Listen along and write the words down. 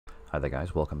Hi there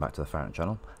guys, welcome back to the Farrington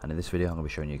channel, and in this video I'm going to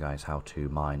be showing you guys how to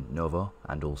mine Novo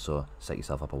and also set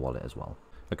yourself up a wallet as well.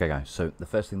 Okay guys, so the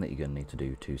first thing that you're going to need to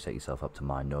do to set yourself up to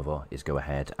mine Novo is go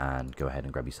ahead and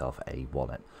grab yourself a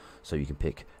wallet. So you can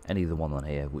pick any of the one on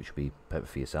here which will be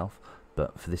perfect for yourself,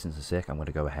 but for this instance sake I'm going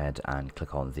to go ahead and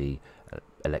click on the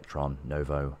Electron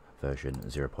Novo version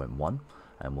 0.1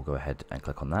 and we'll go ahead and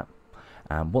click on that.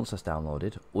 And once that's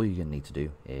downloaded, all you're going to need to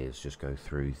do is just go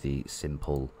through the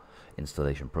simple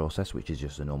installation process, which is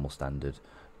just a normal standard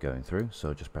going through.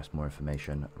 So just press more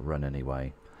information, run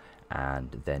anyway,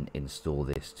 and then install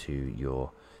this to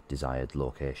your desired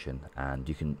location. And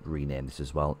you can rename this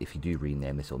as well. If you do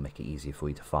rename this, it'll make it easier for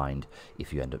you to find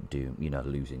if you end up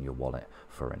losing your wallet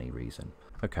for any reason.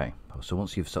 Okay, so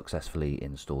once you've successfully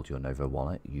installed your Novo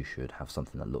wallet, you should have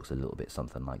something that looks a little bit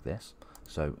something like this.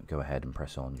 So go ahead and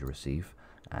press on your receive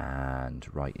and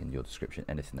write in your description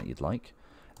anything that you'd like,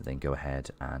 and then go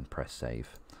ahead and press save.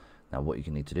 Now what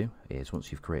you need to do is,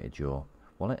 once you've created your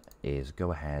wallet, is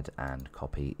go ahead and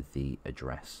copy the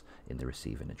address in the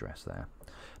receiving address there.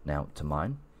 Now to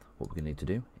mine, what we're going to need to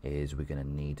do is we're going to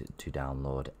need to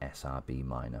download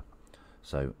SRBMiner.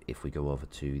 So if we go over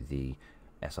to the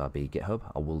SRB GitHub,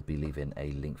 I will be leaving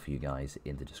a link for you guys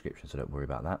in the description, so don't worry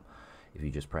about that. If you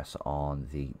just press on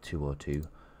the 202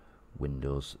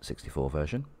 Windows 64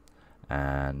 version,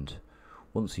 and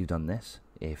once you've done this,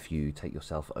 if you take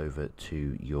yourself over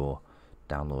to your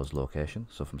downloads location,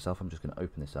 so for myself I'm just going to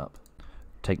open this up,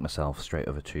 take myself straight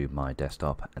over to my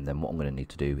desktop, and then what I'm going to need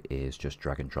to do is just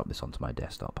drag and drop this onto my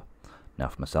desktop. Now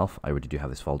for myself, I already do have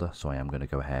this folder, so I am going to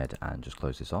go ahead and just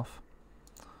close this off.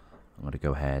 I'm going to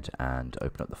go ahead and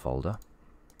open up the folder,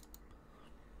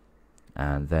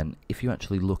 and then if you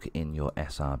actually look in your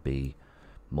SRB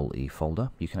multi folder,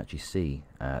 you can actually see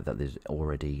that there's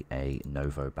already a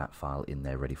Novo bat file in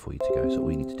there ready for you to go. So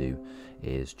all you need to do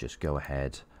is just go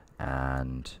ahead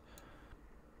and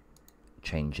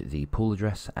change the pool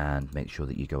address and make sure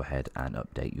that you go ahead and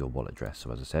update your wallet address.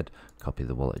 So as I said, copy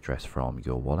the wallet address from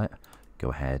your wallet, go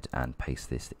ahead and paste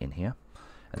this in here,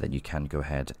 and then you can go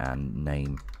ahead and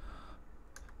name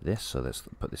this. So let's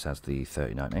put this as the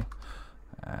 3090,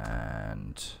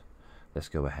 and let's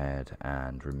go ahead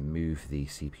and remove the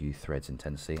CPU threads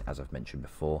intensity. As I've mentioned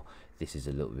before, this is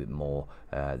a little bit more,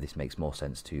 this makes more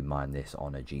sense to mine this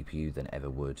on a GPU than ever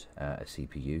would a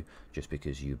CPU, just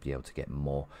because you'd be able to get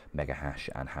more mega hash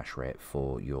and hash rate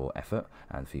for your effort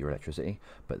and for your electricity,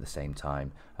 but at the same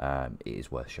time it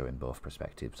is worth showing both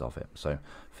perspectives of it. So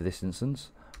for this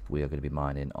instance, we are going to be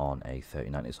mining on a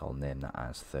 3090, so I'll name that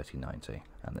as 3090,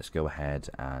 and let's go ahead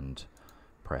and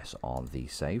press on the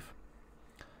save.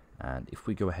 And if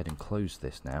we go ahead and close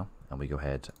this now, and we go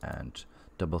ahead and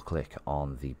double click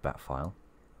on the bat file,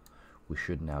 we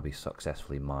should now be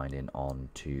successfully mining on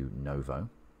to Novo.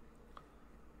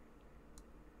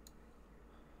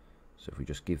 So if we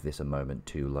just give this a moment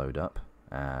to load up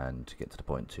and get to the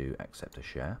point to accept a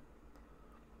share.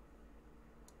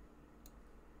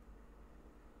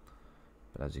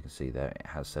 But as you can see there, it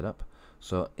has set up.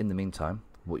 So in the meantime,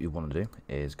 what you want to do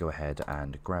is go ahead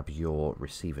and grab your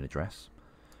receiving address,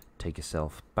 take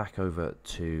yourself back over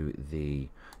to the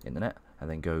internet, and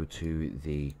then go to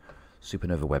the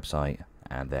Supernova website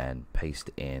and then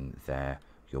paste in there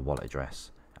your wallet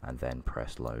address and then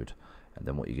press load. And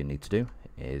then what you're going to need to do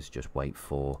is just wait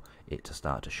for it to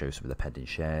start to show some of the pending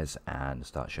shares and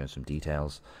start showing some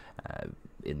details.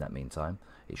 In that meantime,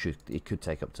 it could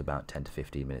take up to about 10 to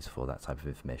 15 minutes before that type of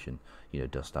information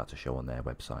does start to show on their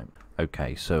website.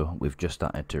 Okay, so we've just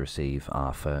started to receive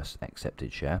our first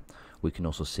accepted share. We can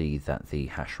also see that the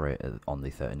hash rate on the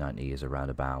 3090 is around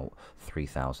about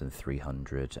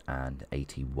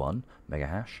 3,381 mega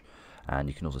hash. And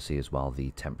you can also see as well the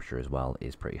temperature as well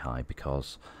is pretty high,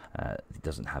 because it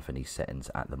doesn't have any settings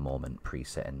at the moment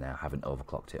preset in there. I haven't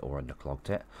overclocked it or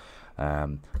underclocked it.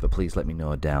 But please let me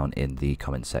know down in the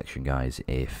comment section, guys,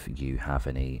 if you have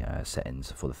any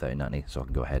settings for the 3090, so I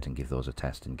can go ahead and give those a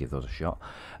test and give those a shot.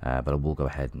 But I will go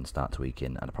ahead and start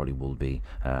tweaking, and I probably will be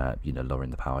lowering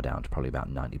the power down to probably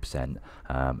about 90%,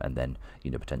 and then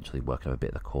potentially working on a bit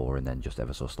of the core, and then just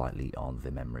ever so slightly on the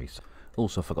memories.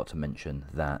 Also forgot to mention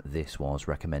that this was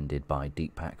recommended by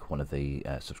Deeppak, one of the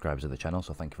subscribers of the channel,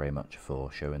 so thank you very much for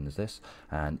showing us this.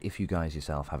 And if you guys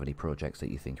yourself have any projects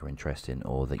that you think are interesting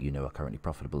or that are currently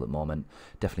profitable at the moment,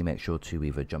 definitely make sure to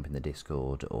either jump in the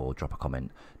Discord or drop a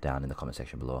comment down in the comment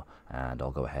section below, and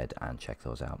I'll go ahead and check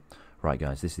those out. Right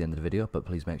guys, this is the end of the video, but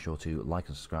please make sure to like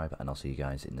and subscribe, and I'll see you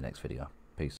guys in the next video.